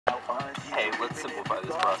Let's simplify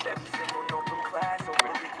this process.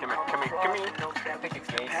 Come here. I think it's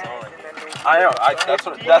made song. I know.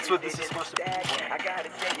 That's what this is supposed to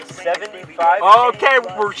be. 75. Okay,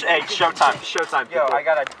 hey, showtime. Showtime. Yo, I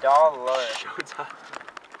got $1. Showtime.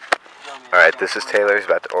 Alright, this is Taylor. He's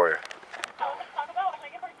about to order.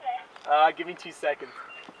 Give me 2 seconds.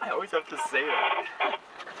 I always have to say that.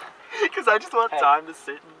 Because I just want time to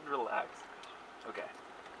sit and relax. Okay.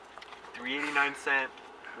 3.89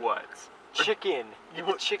 what? Chicken. You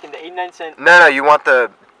want chicken, the 89¢. No, you want the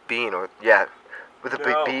bean or with the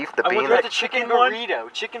No. beef, the I bean. want The chicken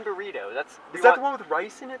burrito. Chicken burrito. Is that the one with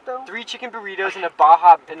rice in it though? 3 chicken burritos and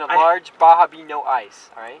a large Baja bean, no ice.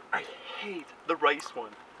 All right. I hate the rice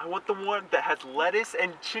one. I want the one that has lettuce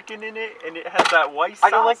and chicken in it, and it has that white sauce. I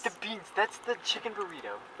don't like the beans. That's the chicken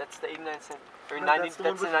burrito. That's the 89¢. Or No, 90. that's the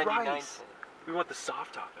one That's the with 99¢. rice. We want the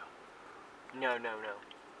soft taco. No.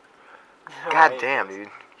 God damn, dude.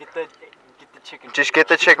 Get the chicken. Just get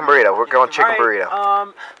the chicken burrito. We're going chicken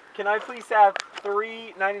burrito. Can I please have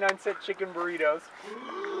 3 99-cent chicken burritos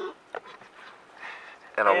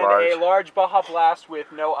And and a large Baja Blast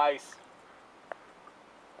with no ice?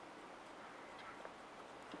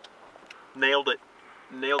 Nailed it.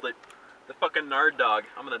 The fucking nerd dog.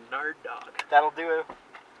 I'm the nerd dog. That'll do it.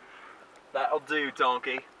 That'll do,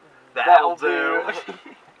 donkey. That'll do.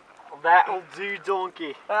 That'll do,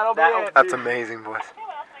 donkey. That'll be it. That's amazing, boys.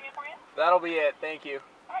 That'll be it. Thank you.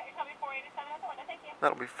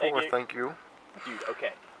 That'll be 4, thank you. Dude,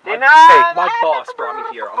 okay. Hey, My boss brought me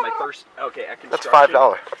here on my first. Okay, at that's construction.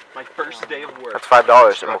 $5. My first day of work. That's $5. And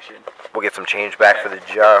Construction. we'll get some change back for the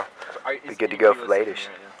jar. Alright, Be good to go for ladies.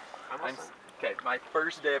 Okay, my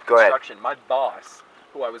first day of Go ahead. construction, my boss,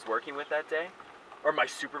 who I was working with that day, or my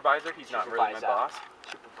supervisor, he's not really my boss.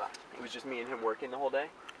 It was just me and him working the whole day.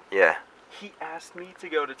 Yeah. He asked me to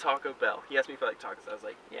go to Taco Bell. He asked me if I like tacos. I was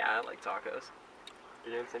like, yeah, I like tacos.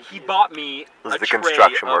 He bought me This a is the tray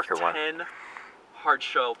construction of worker one. 10 hard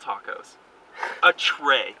shell tacos. A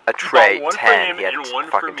tray. A tray, He bought one 10. for him He had and one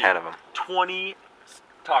fucking for me. 10 of them. 20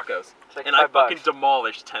 tacos. Like and I $5. fucking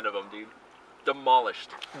demolished 10 of them, dude.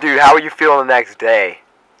 Demolished. Dude, how were you feeling the next day?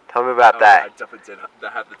 Tell me about I that. definitely did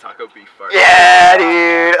have the taco beef first. Yeah,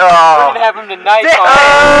 dude. Oh. We're gonna have him tonight.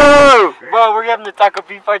 Oh. Bro, we're having the taco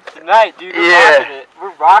beef fight tonight, dude. Yeah.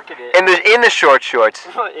 We're rocking it. In the short shorts.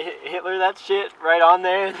 Hitler, that shit right on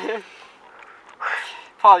there.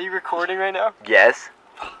 Paul, you recording right now? Yes.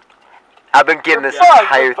 I've been getting this Fuck,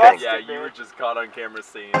 entire we're thing. Yeah, you were just caught on camera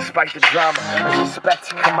seeing. Despite the drama, I suspect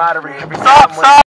camaraderie every Stop!